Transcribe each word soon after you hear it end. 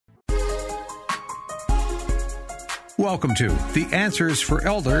Welcome to the Answers for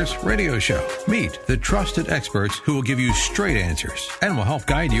Elders radio show. Meet the trusted experts who will give you straight answers and will help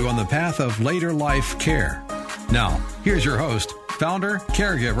guide you on the path of later life care. Now, here's your host, founder,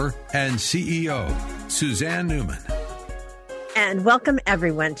 caregiver, and CEO, Suzanne Newman. And welcome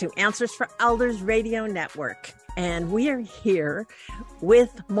everyone to Answers for Elders Radio Network. And we are here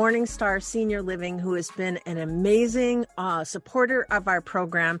with Morningstar Senior Living, who has been an amazing supporter of our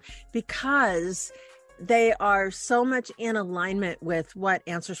program because they are so much in alignment with what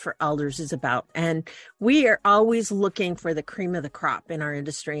Answers for Elders is about. And we are always looking for the cream of the crop in our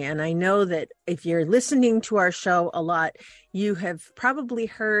industry. And I know that if you're listening to our show a lot, you have probably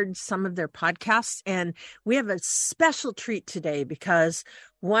heard some of their podcasts. And we have a special treat today because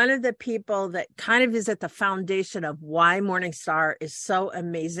one of the people that kind of is at the foundation of why Morningstar is so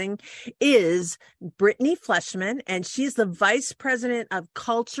amazing is Brittany Fleshman, and she's the Vice President of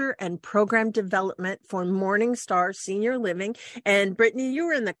Culture and Program Development for Morningstar Senior Living. And Brittany, you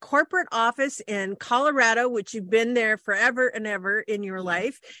were in the corporate office in Colorado, which you've been there forever and ever in your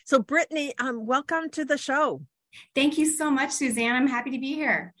life. So Brittany, welcome to the show. Thank you so much, Suzanne. I'm happy to be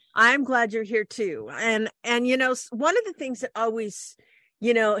here. I'm glad you're here too. And you know, one of the things that always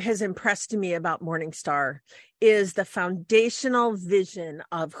has impressed me about Morningstar is the foundational vision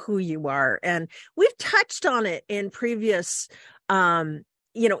of who you are. And we've touched on it in previous,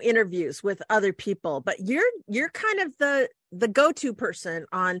 interviews with other people, but you're kind of the go-to person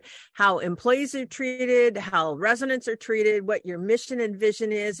on how employees are treated, how residents are treated, what your mission and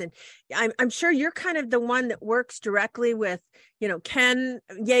vision is. And I'm sure you're kind of the one that works directly with, Ken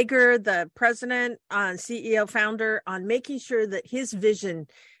Yeager, the president, CEO, founder, on making sure that his vision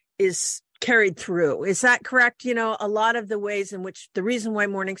is carried through. Is that correct? A lot of the ways in which the reason why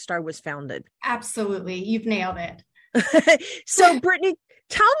Morningstar was founded. Absolutely. You've nailed it. So Brittany,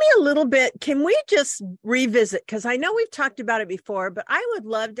 tell me a little bit, can we just revisit? Because I know we've talked about it before, but I would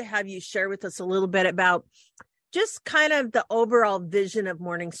love to have you share with us a little bit about just kind of the overall vision of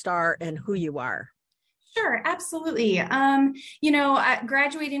Morningstar and who you are. Sure, absolutely.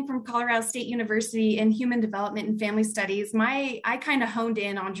 Graduating from Colorado State University in Human Development and Family Studies, I kind of honed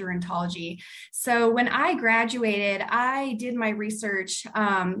in on gerontology. So when I graduated, I did my research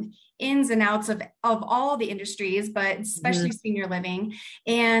ins and outs of all the industries, but especially senior living.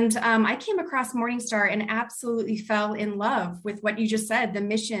 And I came across Morningstar and absolutely fell in love with what you just said, the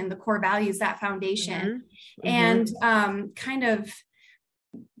mission, the core values, that foundation, and kind of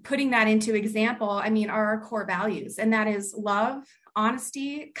putting that into example, are our core values, and that is love,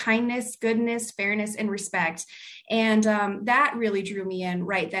 honesty, kindness, goodness, fairness, and respect. And that really drew me in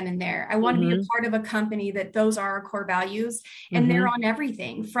right then and there. I want to be a part of a company that those are our core values, and they're on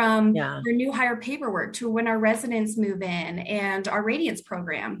everything from your new hire paperwork to when our residents move in, and our Radiance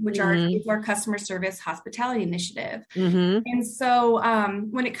program, which is our customer service hospitality initiative. And so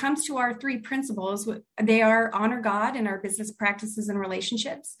when it comes to our three principles, they are honor God in our business practices and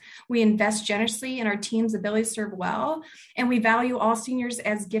relationships. We invest generously in our team's ability to serve well, and we value all seniors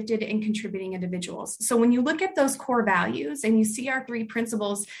as gifted and contributing individuals. So when you look at those core values and you see our three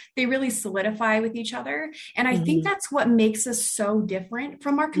principles, they really solidify with each other. And I think that's what makes us so different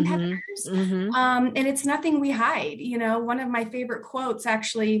from our competitors. And it's nothing we hide. One of my favorite quotes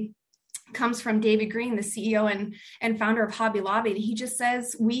actually comes from David Green, the CEO and founder of Hobby Lobby. And he just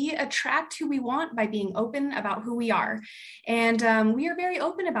says, we attract who we want by being open about who we are. And we are very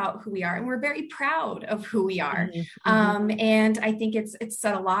open about who we are, and we're very proud of who we are. And I think it's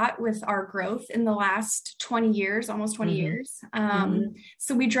said a lot with our growth in the last 20 years, almost 20 years.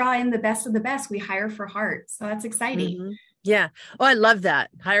 So we draw in the best of the best. We hire for heart. So that's exciting. Yeah. Oh, I love that.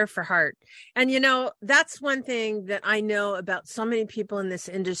 Hire for heart. And, that's one thing that I know about so many people in this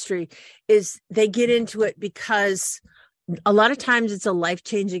industry is they get into it because a lot of times it's a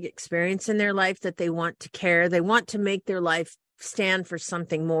life-changing experience in their life that they want to care. They want to make their life stand for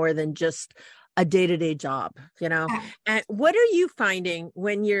something more than just a day-to-day job, And what are you finding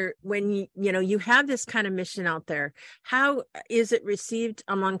when you have this kind of mission out there? How is it received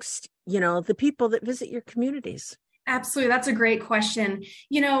amongst, the people that visit your communities? Absolutely. That's a great question.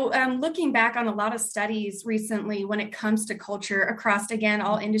 Looking back on a lot of studies recently, when it comes to culture across, again,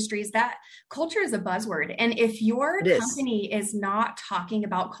 all industries, that culture is a buzzword. And if your company is not talking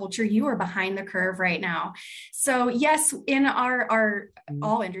about culture, you are behind the curve right now. So yes, in our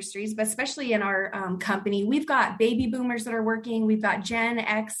all industries, but especially in our company, we've got baby boomers that are working. We've got Gen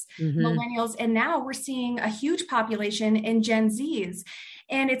X, millennials, and now we're seeing a huge population in Gen Zs.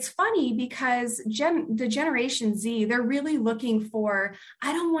 And it's funny because the Generation Z, they're really looking for,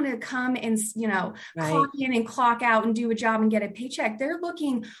 I don't want to come and, clock in and clock out and do a job and get a paycheck. They're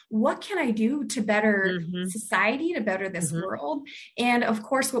looking, what can I do to better society, to better this world? And of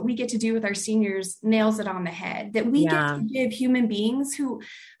course, what we get to do with our seniors nails it on the head, that we get to give human beings who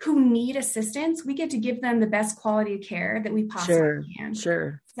need assistance, we get to give them the best quality of care that we possibly can.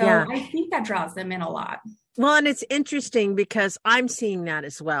 Sure. So I think that draws them in a lot. Well, and it's interesting because I'm seeing that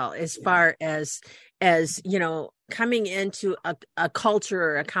as well, as far as coming into a culture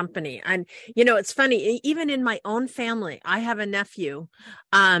or a company. And, it's funny, even in my own family, I have a nephew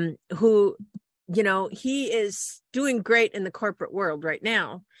who, he is doing great in the corporate world right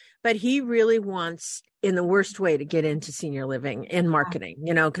now, but he really wants, in the worst way, to get into senior living and marketing,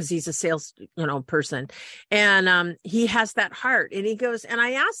 because he's a sales, person. And he has that heart. And he goes, and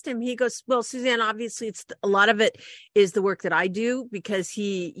I asked him, he goes, well, Suzanne, obviously a lot of it is the work that I do because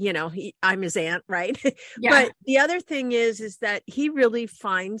I'm his aunt, right? Yeah. But the other thing is that he really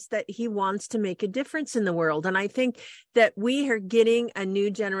finds that he wants to make a difference in the world. And I think that we are getting a new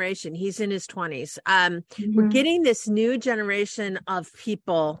generation. He's in his 20s. We're getting this new generation of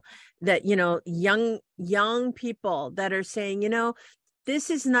people that, young people that are saying,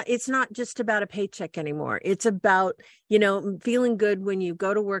 it's not just about a paycheck anymore. It's about, feeling good when you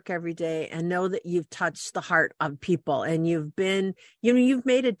go to work every day and know that you've touched the heart of people and you've been, you've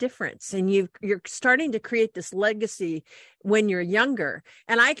made a difference and you're starting to create this legacy when you're younger.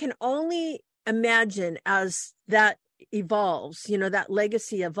 And I can only imagine as that evolves, that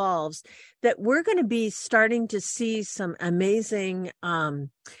legacy evolves, that we're going to be starting to see some amazing,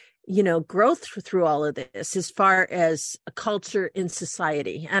 growth through all of this as far as a culture in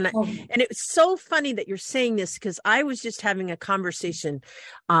society. And it's so funny that you're saying this because I was just having a conversation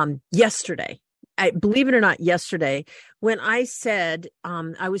yesterday. Believe it or not, yesterday, when I said,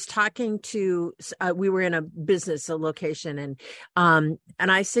 I was talking to, we were in a business location and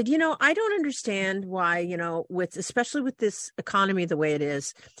I said, I don't understand why, especially with this economy the way it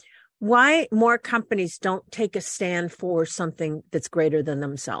is, why more companies don't take a stand for something that's greater than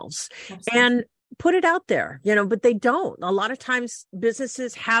themselves. Absolutely. And put it out there, but they don't. A lot of times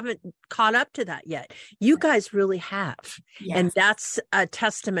businesses haven't caught up to that yet. You guys really have. Yes. And that's a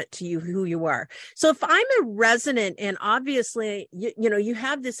testament to you, who you are. So if I'm a resident and obviously, you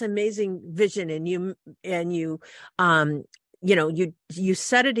have this amazing vision and you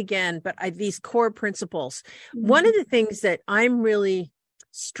said it again, but these core principles, one of the things that I'm really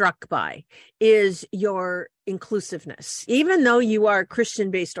struck by is your inclusiveness. Even though you are a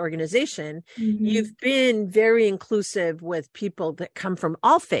Christian-based organization, you've been very inclusive with people that come from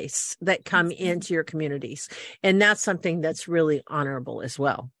all faiths that come into your communities. And that's something that's really honorable as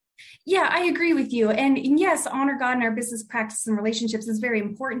well. Yeah, I agree with you. And yes, honor God in our business practice and relationships is very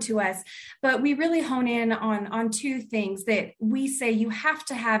important to us, but we really hone in on two things that we say you have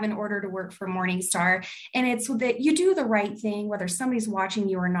to have in order to work for Morningstar. And it's that you do the right thing, whether somebody's watching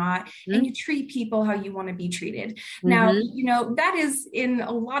you or not, and you treat people how you want to be treated. Now, that is in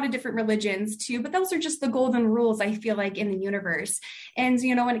a lot of different religions too, but those are just the golden rules, I feel like, in the universe. And,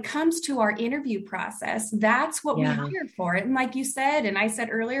 when it comes to our interview process, that's what we hire for. And like you said, and I said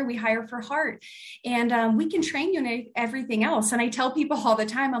earlier, we hire for heart, and we can train you in everything else. And I tell people all the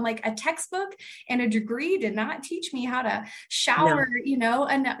time, I'm like, a textbook and a degree did not teach me how to shower, a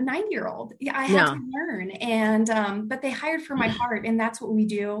 9-year-old. I had to learn. And, but they hired for my heart. And that's what we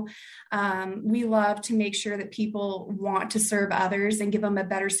do. We love to make sure that people want to serve others and give them a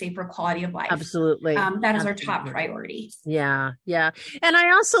better, safer quality of life. Absolutely. That is our top priority. Yeah. Yeah. And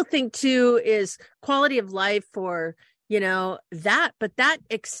I also think too, is quality of life for but that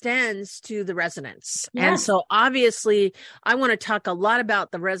extends to the residents. Yeah. And so obviously I want to talk a lot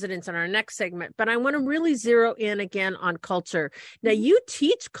about the residents in our next segment, but I want to really zero in again on culture. Now you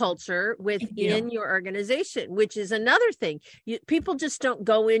teach culture within your organization, which is another thing. People just don't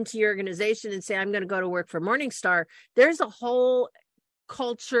go into your organization and say, I'm going to go to work for Morningstar. There's a whole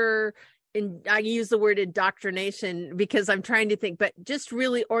culture, and I use the word indoctrination because I'm trying to think, but just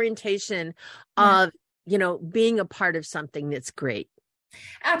really orientation of being a part of something that's great.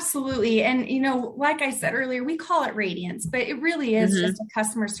 Absolutely. And, like I said earlier, we call it Radiance, but it really is just a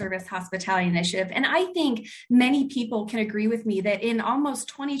customer service hospitality initiative. And I think many people can agree with me that in almost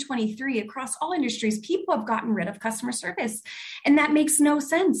 2023, across all industries, people have gotten rid of customer service. And that makes no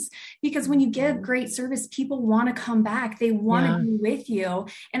sense because when you give great service, people want to come back. They want to be with you.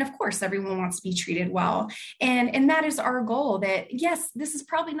 And of course, everyone wants to be treated well. And that is our goal, that yes, this is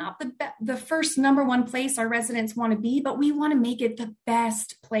probably not the first number one place our residents want to be, but we want to make it the best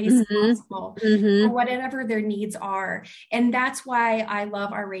best place possible for whatever their needs are. And that's why I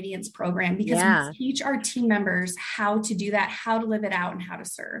love our Radiance program, because we teach our team members how to do that, how to live it out, and how to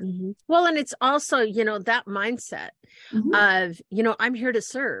serve. Well, and it's also, that mindset of, I'm here to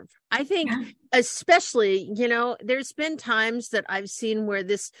serve. I think especially, there's been times that I've seen where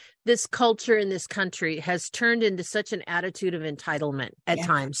this culture in this country has turned into such an attitude of entitlement at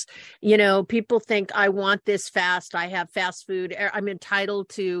times. People think, I want this fast. I have fast food. I'm entitled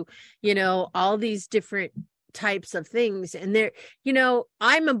to, all these different types of things. And there,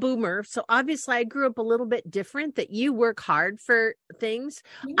 I'm a boomer, so obviously I grew up a little bit different, that you work hard for things.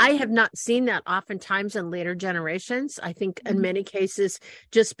 I have not seen that oftentimes in later generations. I think in many cases,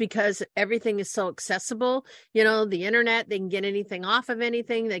 just because everything is so accessible, the internet, they can get anything off of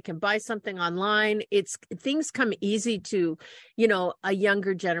anything, they can buy something online. Things come easy to, a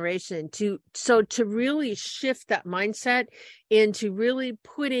younger generation to really shift that mindset into really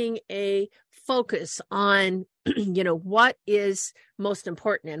putting a focus on, what is most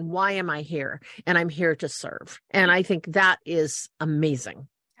important and why am I here? And I'm here to serve. And I think that is amazing.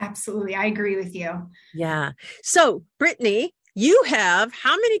 Absolutely. I agree with you. Yeah. So, Brittany, you have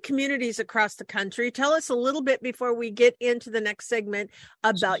how many communities across the country? Tell us a little bit before we get into the next segment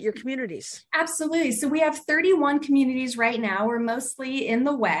about your communities. Absolutely. So we have 31 communities right now. We're mostly in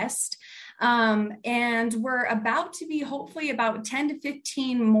the West. And we're about to be hopefully about 10 to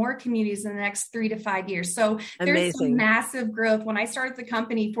 15 more communities in the next 3 to 5 years. So there's some massive growth. When I started the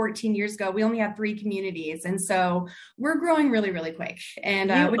company 14 years ago, we only had 3 communities. And so we're growing really, really quick,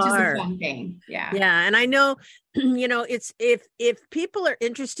 and which is a fun thing. Yeah. Yeah. And I know, it's if people are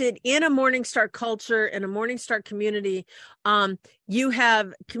interested in a Morningstar culture and a Morningstar community, you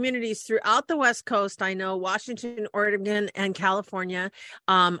have communities throughout the West Coast. I know Washington, Oregon, and California.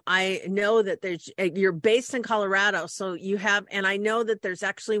 I know that you're based in Colorado, so you have, and I know that there's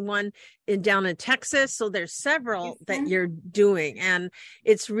actually one down in Texas. So there's several that you're doing, and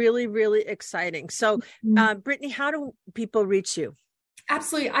it's really, really exciting. So, Brittany, how do people reach you?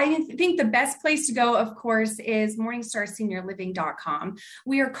 Absolutely. I think the best place to go, of course, is morningstarseniorliving.com.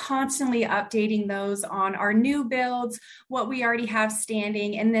 We are constantly updating those on our new builds, what we already have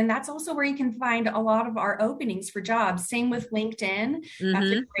standing. And then that's also where you can find a lot of our openings for jobs. Same with LinkedIn. That's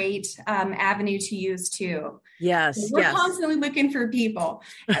a great avenue to use too. Yes. So we're constantly looking for people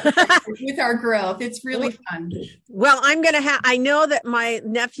with our growth. It's really fun. Well, I know that my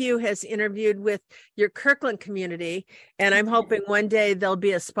nephew has interviewed with your Kirkland community, and I'm hoping one day there'll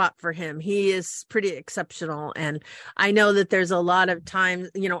be a spot for him. He is pretty exceptional. And I know that there's a lot of times,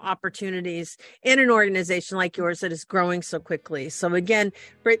 opportunities in an organization like yours that is growing so quickly. So again,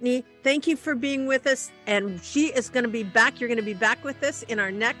 Brittany, thank you for being with us. And she is going to be back. You're going to be back with us in our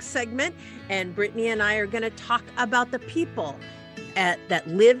next segment. And Brittany and I are going to talk about the people that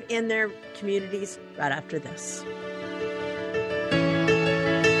live in their communities right after this.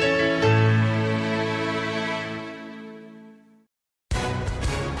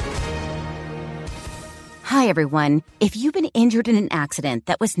 Hi, everyone. If you've been injured in an accident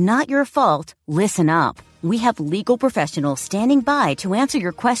that was not your fault, listen up. We have legal professionals standing by to answer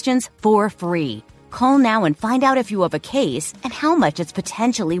your questions for free. Call now and find out if you have a case and how much it's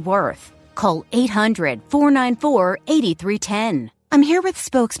potentially worth. Call 800-494-8310. I'm here with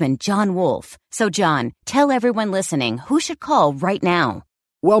spokesman John Wolf. So, John, tell everyone listening who should call right now.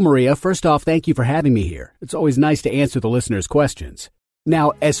 Well, Maria, first off, thank you for having me here. It's always nice to answer the listeners' questions.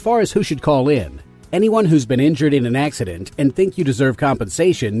 Now, as far as who should call in, anyone who's been injured in an accident and think you deserve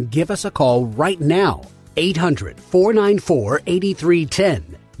compensation, give us a call right now. 800-494-8310.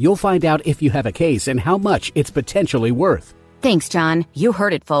 You'll find out if you have a case and how much it's potentially worth. Thanks, John. You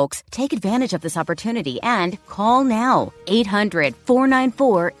heard it, folks. Take advantage of this opportunity and call now.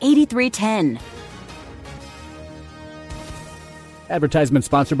 800-494-8310. Advertisement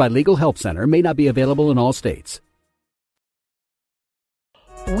sponsored by Legal Help Center. May not be available in all states.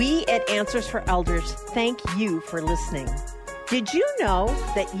 We at Answers for Elders thank you for listening. Did you know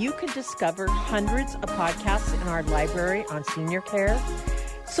that you can discover hundreds of podcasts in our library on senior care?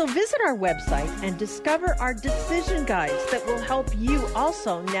 So visit our website and discover our decision guides that will help you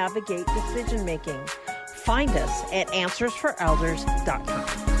also navigate decision making. Find us at answersforelders.com.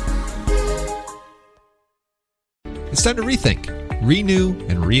 It's time to rethink, renew,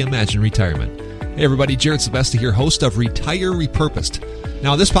 and reimagine retirement. Hey everybody, Jared Sylvester here, host of Retire Repurposed.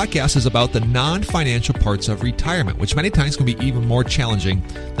 Now, this podcast is about the non-financial parts of retirement, which many times can be even more challenging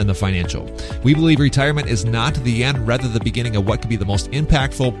than the financial. We believe retirement is not the end, rather the beginning of what could be the most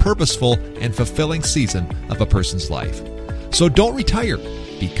impactful, purposeful, and fulfilling season of a person's life. So don't retire,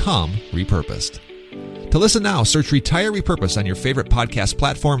 become repurposed. To listen now, search Retire Repurposed on your favorite podcast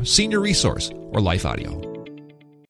platform, Senior Resource, or Life Audio.